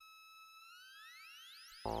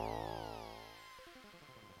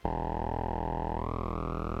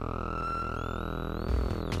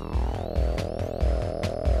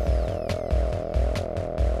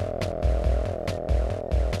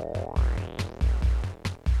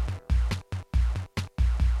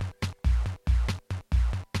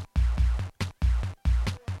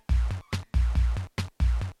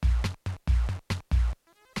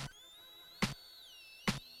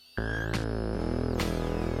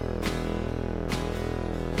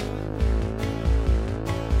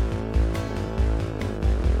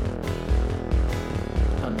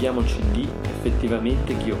Abbiamo CD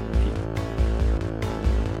effettivamente ghiotti.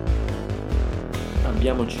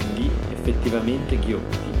 Abbiamo CD effettivamente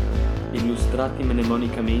ghiotti, illustrati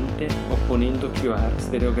mnemonicamente opponendo QR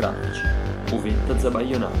stereografici. Uvetta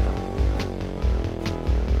Zabaionata.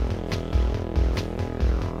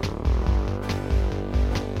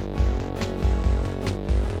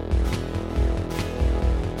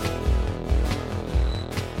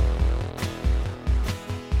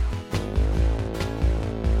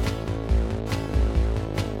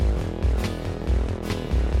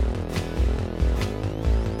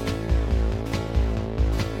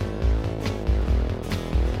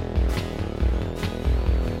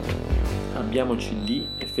 Abbiamo CD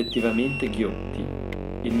effettivamente ghiotti,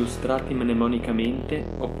 illustrati mnemonicamente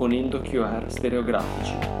opponendo QR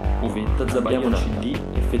stereografici. Uvetta Zabaionata. Abbiamo CD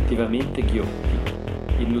effettivamente ghiotti,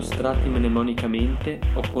 illustrati mnemonicamente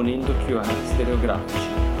opponendo QR stereografici.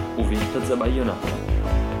 Uvetta Zabaionata.